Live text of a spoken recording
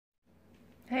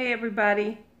Hey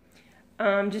everybody,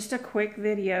 just a quick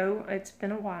video. It's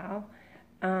been a while.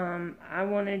 I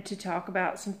wanted to talk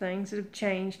about some things that have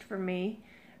changed for me.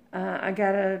 I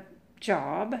got a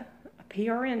job, a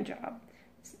PRN job.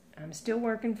 I'm still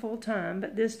working full time,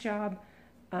 but this job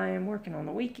I am working on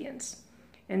the weekends.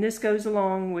 And this goes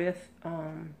along with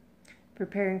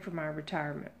preparing for my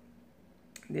retirement.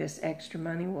 This extra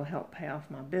money will help pay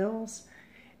off my bills.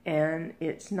 And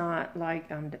it's not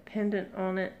like I'm dependent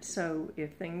on it, so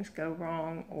if things go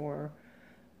wrong or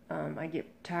I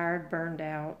get tired, burned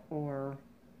out, or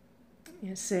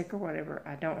sick or whatever,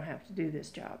 I don't have to do this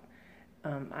job.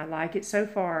 I like it so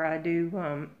far. I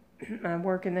do. I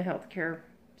work in the healthcare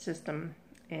system,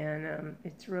 and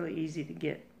it's really easy to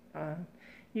get.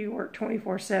 You work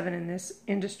 24/7 in this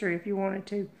industry if you wanted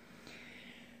to,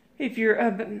 if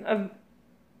you're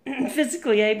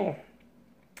physically able.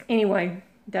 Anyway.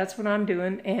 That's what I'm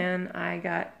doing, and I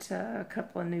got a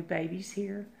couple of new babies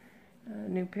here,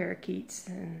 new parakeets,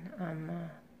 and I'm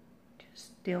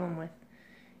just dealing with,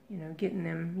 getting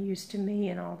them used to me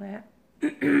and all that.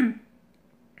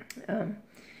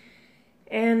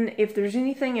 And if there's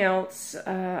anything else,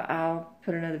 I'll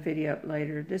put another video up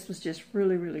later. This was just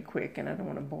really, really quick, and I don't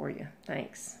want to bore you.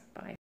 Thanks.